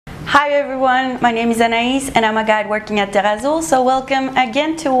Hi everyone, my name is Anaïs and I'm a guide working at Terre Azul. So welcome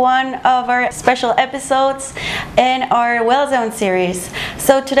again to one of our special episodes in our Whale Zone series.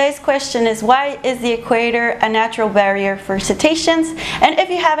 So today's question is, why is the equator a natural barrier for cetaceans? And if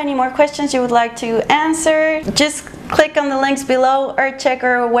you have any more questions you would like to answer, just click on the links below or check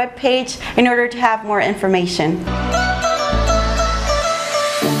our webpage in order to have more information.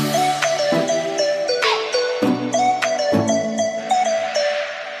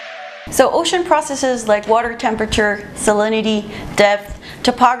 So ocean processes like water temperature, salinity, depth,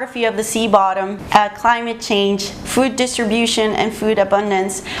 topography of the sea bottom, climate change, food distribution, and food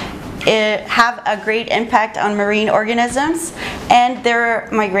abundance have a great impact on marine organisms and their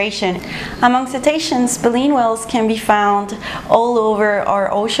migration. Among cetaceans, baleen whales can be found all over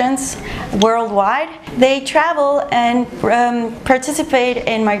our oceans worldwide. They travel and participate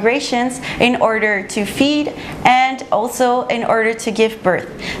in migrations in order to feed and also in order to give birth.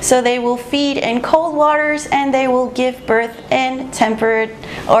 So they will feed in cold waters and they will give birth in temperate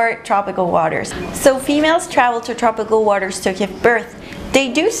or tropical waters. So females travel to tropical waters to give birth.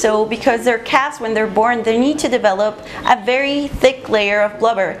 They do so because their calves, when they're born, they need to develop a very thick layer of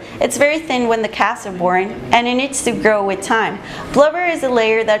blubber. It's very thin when the calves are born and it needs to grow with time. Blubber is a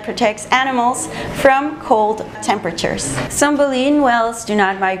layer that protects animals from cold temperatures. Some baleen whales do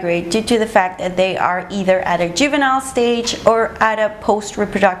not migrate due to the fact that they are either at a juvenile stage or at a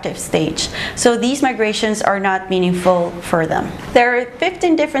post-reproductive stage. So these migrations are not meaningful for them. There are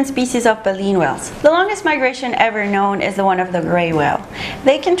 15 different species of baleen whales. The longest migration ever known is the one of the gray whale.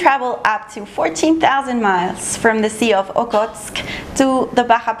 They can travel up to 14,000 miles from the Sea of Okhotsk to the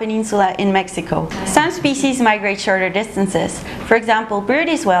Baja Peninsula in Mexico. Some species migrate shorter distances. For example,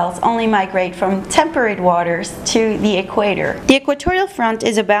 Bryde's whales only migrate from temperate waters to the equator. The equatorial front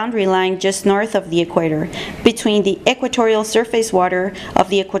is a boundary line just north of the equator, between the equatorial surface water of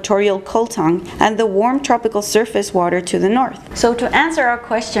the equatorial cold tongue and the warm tropical surface water to the north. So to answer our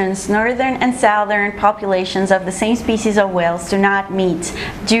questions, northern and southern populations of the same species of whales do not meet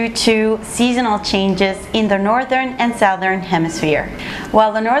due to seasonal changes in the northern and southern hemisphere.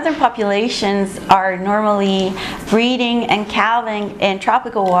 While the northern populations are normally breeding and calving in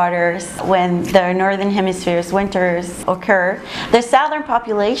tropical waters when the northern hemisphere's winters occur, the southern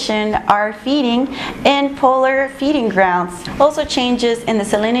population are feeding in polar feeding grounds. Also, changes in the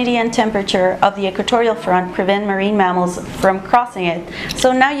salinity and temperature of the equatorial front prevent marine mammals from crossing it.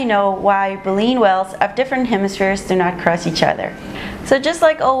 So now you know why baleen whales of different hemispheres do not cross each other. So just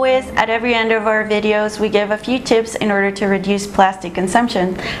like always, at every end of our videos, we give a few tips in order to reduce plastic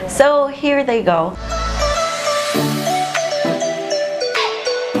consumption. So here they go.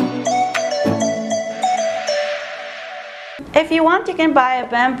 If you want, you can buy a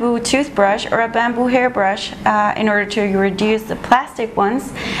bamboo toothbrush or a bamboo hairbrush in order to reduce the plastic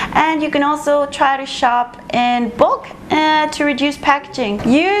ones. And you can also try to shop in bulk to reduce packaging.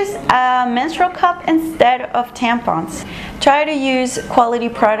 Use a menstrual cup instead of tampons. Try to use quality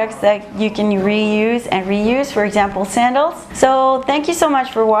products that you can reuse and reuse, for example, sandals. So thank you so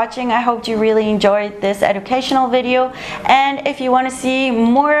much for watching. I hope you really enjoyed this educational video. And if you want to see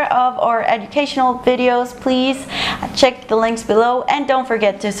more of our educational videos, please check the links below and don't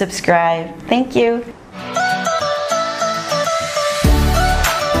forget to subscribe. Thank you.